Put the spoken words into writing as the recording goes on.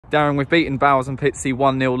Darren, we've beaten Bowers and Pitsea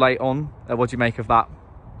 1-0 late on. What do you make of that?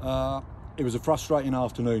 It was a frustrating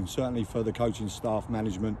afternoon, certainly for the coaching staff,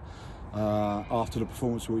 management. After the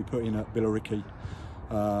performance that we put in at Billericay,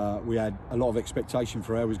 we had a lot of expectation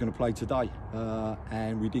for how we was going to play today,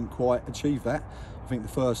 and we didn't quite achieve that. I think the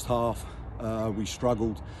first half we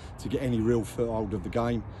struggled to get any real foothold of the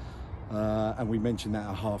game. And we mentioned that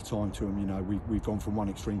at half time to them, you know, we've gone from one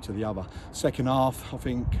extreme to the other. Second half, I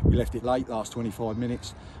think we left it late, last 25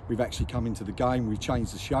 minutes. We've actually come into the game, we've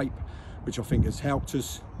changed the shape, which I think has helped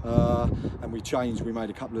us. And we made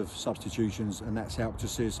a couple of substitutions, and that's helped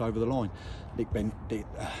us see us over the line. Nick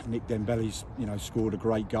Dembele's, you know, scored a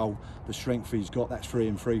great goal. The strength he's got, that's 3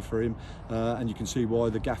 and 3 for him. And you can see why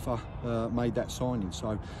the gaffer made that signing.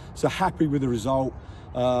 So happy with the result,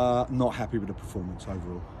 not happy with the performance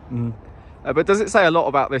overall. But does it say a lot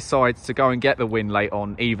about this side to go and get the win late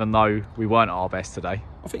on, even though we weren't at our best today?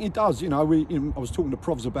 I think it does. You know, I was talking to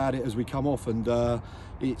Provs about it as we come off, and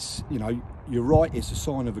it's, you know, you're right, it's a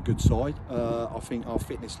sign of a good side. I think our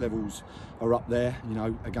fitness levels are up there, you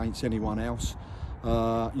know, against anyone else.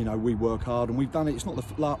 You know, we work hard, and we've done it. It's not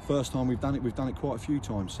the first time we've done it quite a few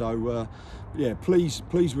times. So yeah, pleased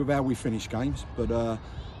with how we finish games, but a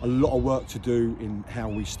lot of work to do in how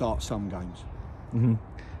we start some games.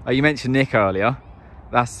 You mentioned Nick earlier.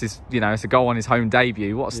 That's his, you know, it's a goal on his home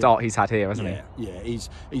debut. What a start he's had here, hasn't he? Yeah, he's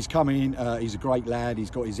come in. He's a great lad. He's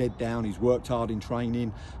got his head down. He's worked hard in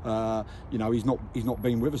training. You know, he's not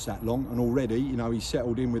been with us that long, and already, you know, he's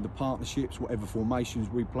settled in with the partnerships, whatever formations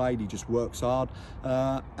we played. He just works hard,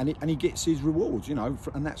 and he gets his rewards, you know,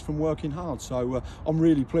 and that's from working hard. So I'm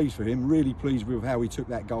really pleased for him. Really pleased with how he took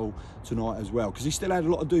that goal tonight as well, because he still had a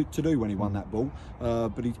lot to do when he won that ball,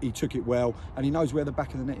 but he took it well, and he knows where the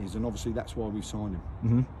back of the net is, and obviously that's why we've signed him.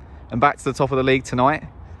 And back to the top of the league tonight.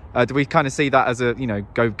 Do we kind of see that as a, you know,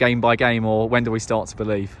 go game by game, or when do we start to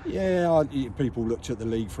believe? Yeah, people looked at the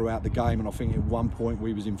league throughout the game, and I think at one point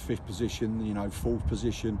we was in 5th position, you know, 4th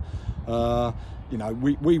position. You know,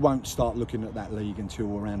 we won't start looking at that league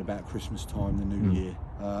until around about Christmas time, the new year.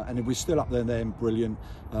 And if we're still up there, then brilliant.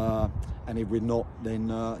 And if we're not, then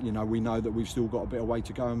you know, we know that we've still got a bit of way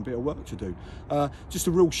to go and a bit of work to do. Just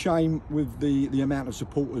a real shame with the amount of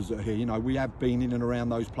supporters that are here. You know, we have been in and around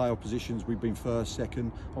those playoff positions. We've been first,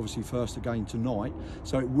 second, obviously first again tonight.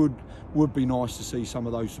 So it would be nice to see some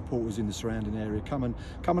of those supporters in the surrounding area come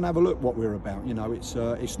and have a look what we're about. You know,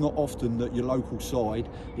 it's not often that your local side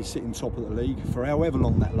is sitting top of the league for however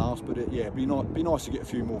long that lasts. But yeah, it'd be nice to get a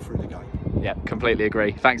few more through the game. Yeah, completely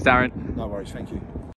agree. Thanks, Darren. No worries, thank you.